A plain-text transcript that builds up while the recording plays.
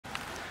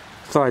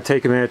Thought I'd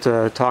take a minute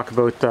to talk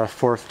about the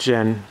 4th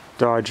gen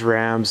Dodge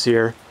Rams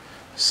here.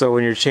 So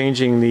when you're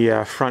changing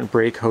the front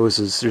brake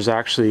hoses, there's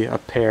actually a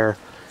pair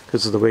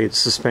because of the way the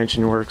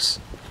suspension works.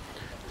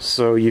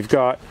 So you've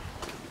got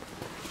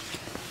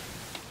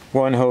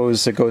one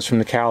hose that goes from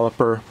the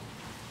caliper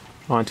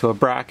onto a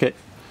bracket,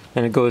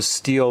 and it goes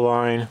steel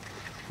line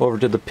over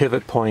to the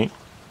pivot point,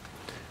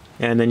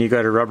 and then you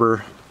got a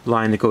rubber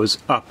line that goes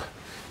up,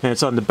 and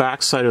it's on the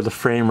back side of the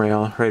frame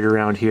rail right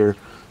around here.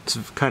 It's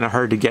kind of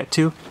hard to get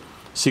to,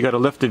 so you got to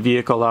lift the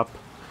vehicle up.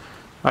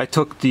 I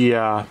took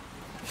the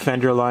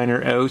fender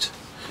liner out,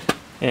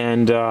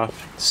 and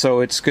so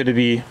it's going to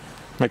be,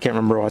 I can't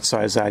remember what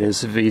size that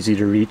is, it's easy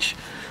to reach.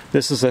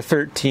 This is a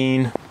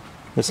 13,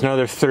 there's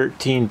another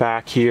 13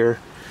 back here,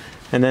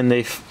 and then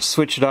they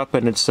switch it up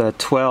and it's a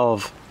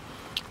 12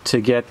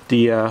 to get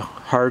the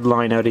hard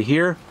line out of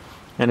here,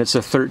 and it's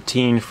a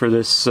 13 for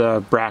this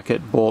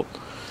bracket bolt.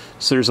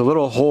 So there's a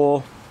little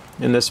hole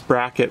in this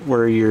bracket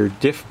where your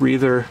diff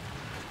breather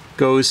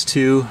goes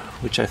to,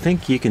 which I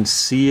think you can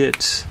see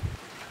it.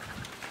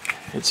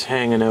 It's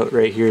hanging out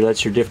right here,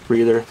 that's your diff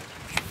breather.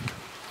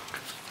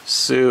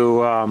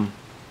 So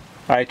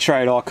I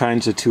tried all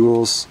kinds of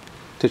tools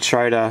to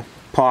try to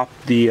pop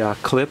the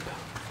clip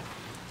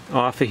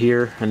off of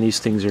here, and these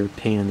things are a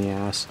pain in the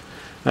ass.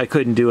 I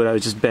couldn't do it, I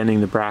was just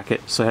bending the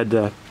bracket, so I had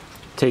to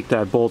take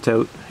that bolt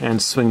out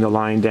and swing the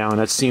line down.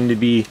 That seemed to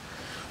be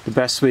the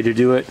best way to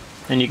do it,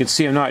 and you can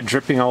see I'm not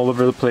dripping all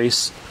over the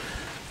place.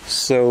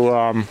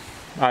 So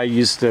I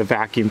used a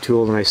vacuum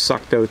tool and I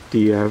sucked out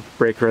the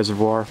brake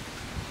reservoir.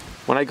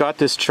 When I got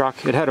this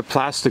truck, it had a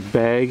plastic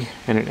bag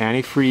and an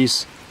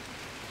antifreeze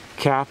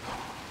cap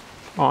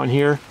on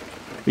here,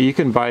 but you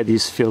can buy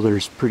these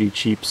fillers pretty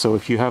cheap, so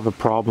if you have a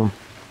problem,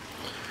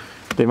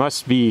 they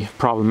must be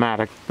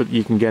problematic, but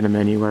you can get them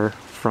anywhere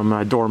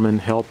from Dorman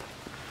Help.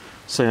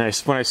 So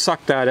when I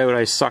sucked that out,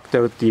 I sucked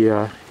out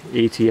the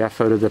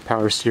ATF out of the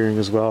power steering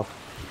as well.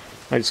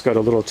 I just got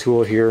a little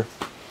tool here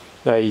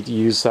that I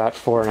use that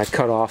for, and I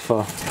cut off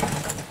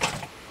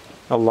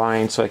a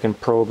line so I can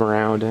probe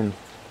around and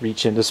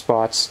reach into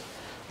spots.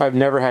 I've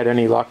never had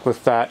any luck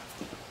with that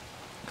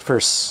for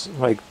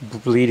like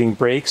bleeding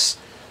brakes,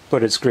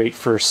 but it's great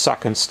for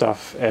sucking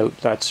stuff out.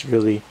 That's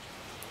really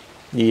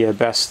the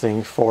best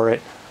thing for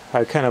it.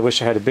 I kind of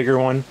wish I had a bigger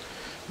one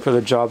for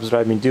the jobs that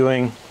I've been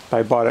doing.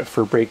 I bought it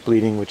for brake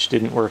bleeding, which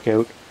didn't work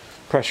out.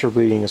 Pressure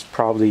bleeding is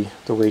probably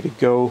the way to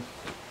go.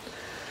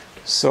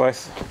 So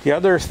the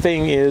other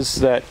thing is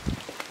that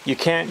you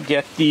can't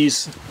get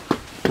these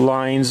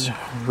lines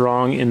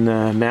wrong in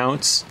the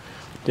mounts.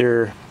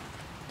 They're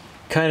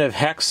kind of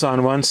hex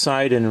on one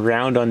side and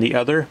round on the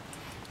other,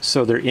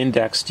 so they're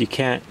indexed. You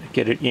can't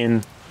get it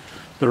in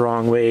the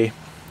wrong way.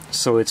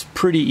 So it's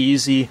pretty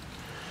easy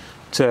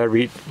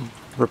to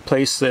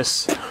replace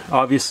this.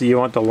 Obviously you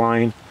want the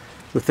line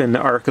within the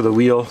arc of the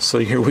wheel so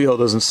your wheel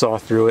doesn't saw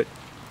through it.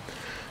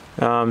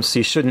 So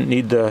you shouldn't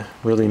need to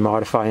really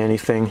modify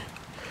anything.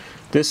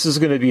 This is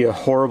going to be a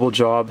horrible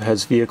job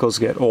as vehicles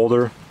get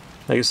older.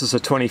 Like this is a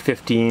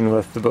 2015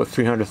 with about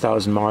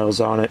 300,000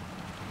 miles on it.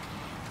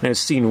 And it's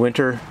seen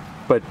winter,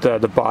 but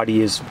the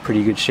body is in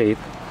pretty good shape.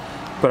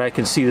 But I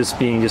can see this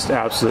being just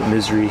absolute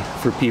misery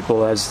for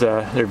people as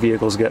their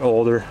vehicles get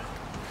older.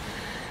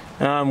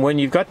 When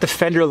you've got the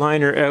fender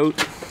liner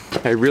out,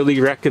 I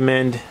really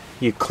recommend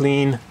you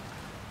clean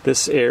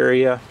this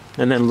area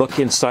and then look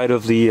inside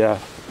of the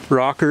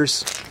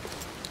rockers.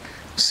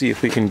 See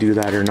if we can do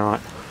that or not.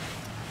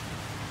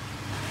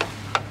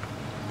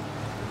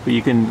 But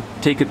you can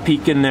take a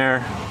peek in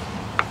there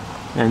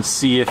and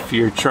see if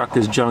your truck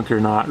is junk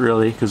or not,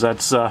 really, because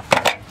that's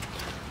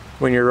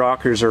when your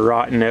rockers are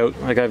rotting out.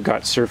 Like I've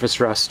got surface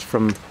rust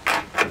from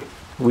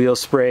wheel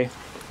spray,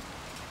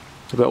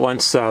 but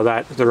once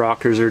the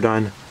rockers are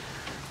done,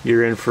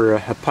 you're in for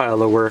a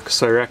pile of work.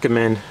 So I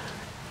recommend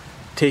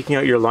taking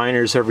out your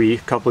liners every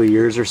couple of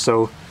years or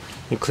so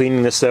and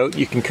cleaning this out.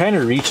 You can kind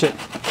of reach it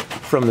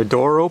from the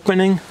door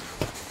opening,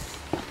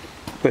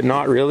 but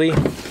not really.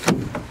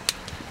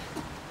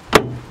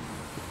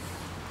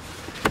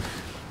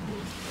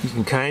 You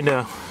can kind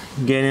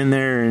of get in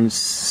there and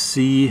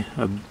see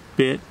a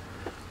bit,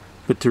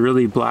 but to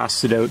really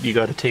blast it out, you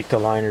got to take the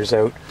liners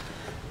out.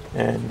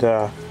 And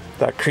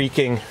that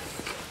creaking,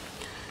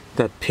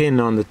 that pin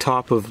on the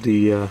top of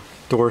the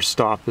door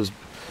stop is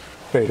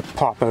ready to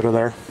pop out of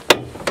there.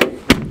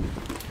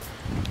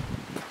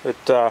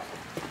 But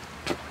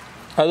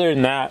other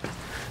than that,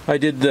 I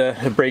did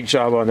the brake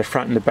job on the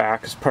front and the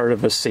back as part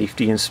of a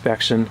safety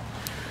inspection.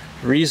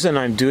 The reason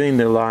I'm doing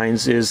the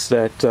lines is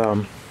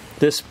that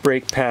this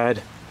brake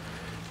pad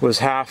was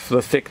half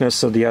the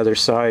thickness of the other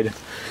side.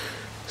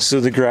 So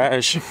the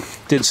garage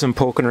did some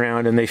poking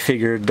around and they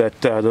figured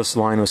that this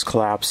line was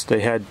collapsed.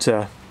 They had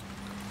to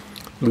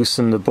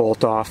loosen the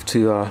bolt off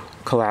to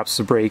collapse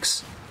the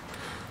brakes.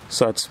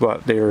 So that's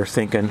what they were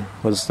thinking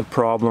was the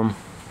problem.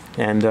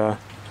 And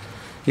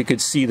you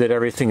could see that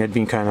everything had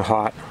been kind of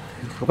hot.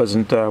 It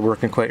wasn't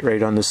working quite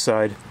right on this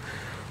side.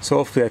 So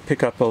hopefully I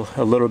pick up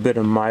a little bit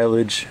of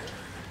mileage.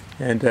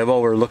 And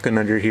while we're looking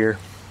under here,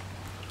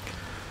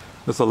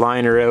 with the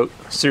liner out.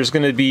 So there's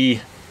going to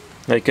be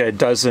like a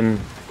dozen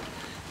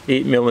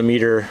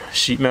 8mm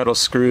sheet metal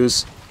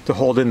screws to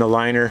hold in the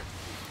liner.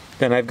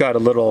 Then I've got a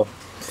little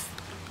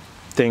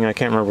thing, I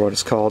can't remember what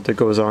it's called, that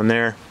goes on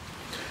there.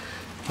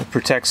 It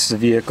protects the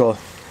vehicle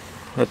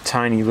a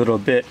tiny little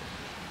bit.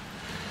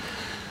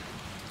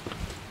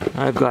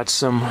 I've got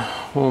some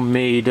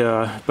homemade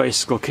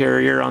bicycle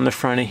carrier on the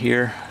front of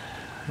here.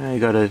 I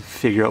gotta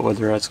figure out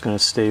whether that's gonna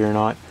stay or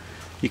not.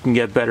 You can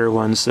get better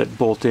ones that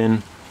bolt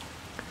in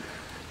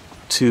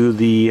to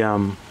the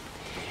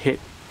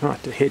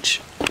not the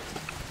hitch.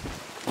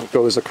 It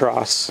goes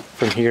across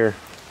from here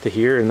to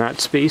here in that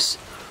space,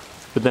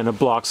 but then it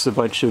blocks a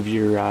bunch of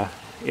your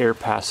air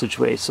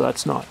passageway, so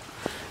that's not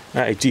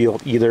ideal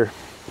either.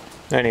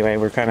 Anyway,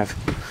 we're kind of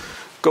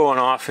going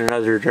off in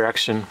another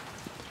direction.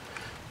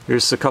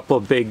 There's a couple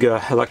of big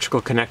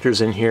electrical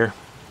connectors in here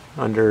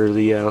under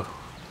the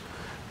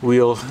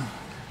wheel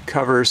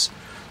covers,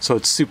 so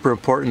it's super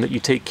important that you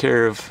take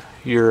care of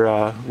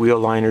your wheel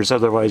liners,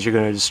 otherwise you're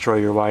going to destroy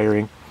your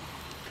wiring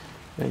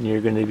and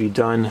you're going to be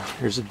done.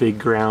 There's a big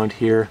ground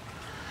here.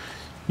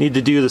 Need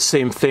to do the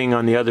same thing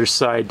on the other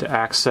side to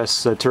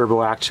access the turbo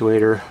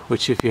actuator,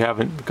 which if you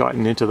haven't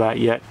gotten into that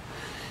yet,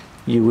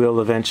 you will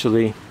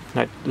eventually.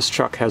 This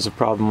truck has a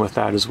problem with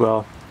that as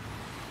well.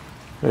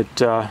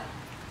 But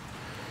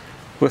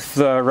with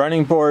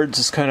running boards,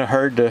 it's kind of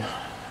hard to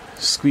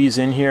squeeze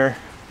in here.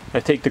 I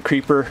take the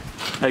creeper,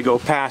 I go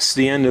past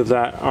the end of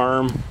that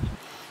arm,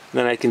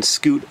 then I can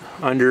scoot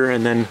under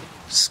and then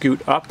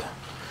scoot up.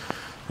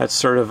 That's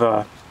sort of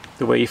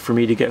the way for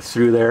me to get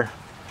through there.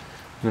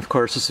 And of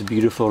course it's a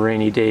beautiful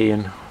rainy day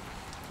in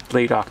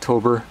late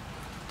October.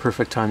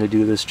 Perfect time to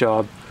do this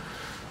job.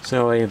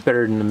 So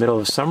better in the middle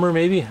of summer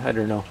maybe? I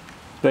don't know.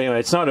 But anyway,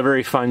 it's not a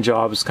very fun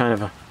job. It's kind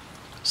of a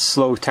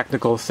slow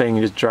technical thing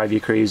to drive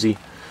you crazy.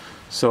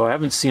 So I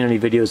haven't seen any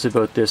videos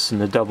about this in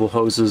the double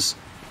hoses.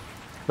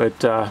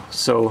 But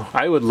so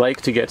I would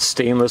like to get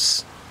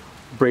stainless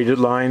braided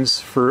lines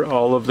for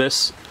all of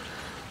this.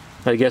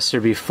 I guess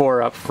there'd be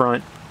 4 up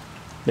front,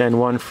 then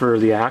 1 for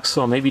the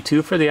axle, maybe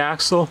 2 for the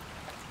axle,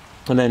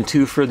 and then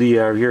 2 for the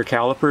rear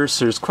calipers.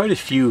 So there's quite a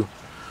few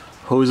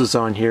hoses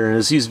on here, and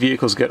as these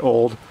vehicles get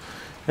old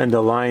and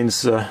the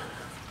lines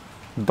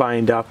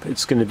bind up,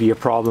 it's going to be a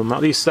problem.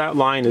 At least that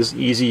line is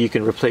easy, you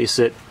can replace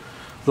it,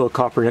 little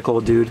copper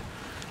nickel dude.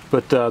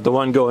 But the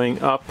one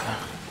going up,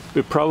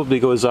 it probably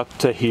goes up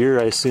to here.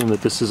 I assume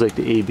that this is like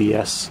the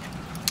ABS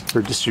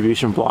or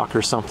distribution block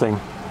or something.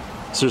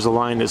 So there's a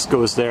line that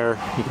goes there.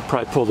 You can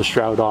probably pull the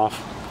shroud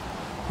off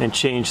and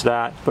change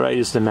that, but I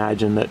just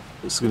imagine that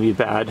it's going to be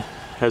bad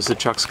as the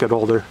trucks get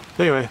older.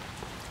 Anyway,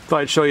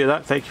 thought I'd show you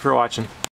that. Thank you for watching.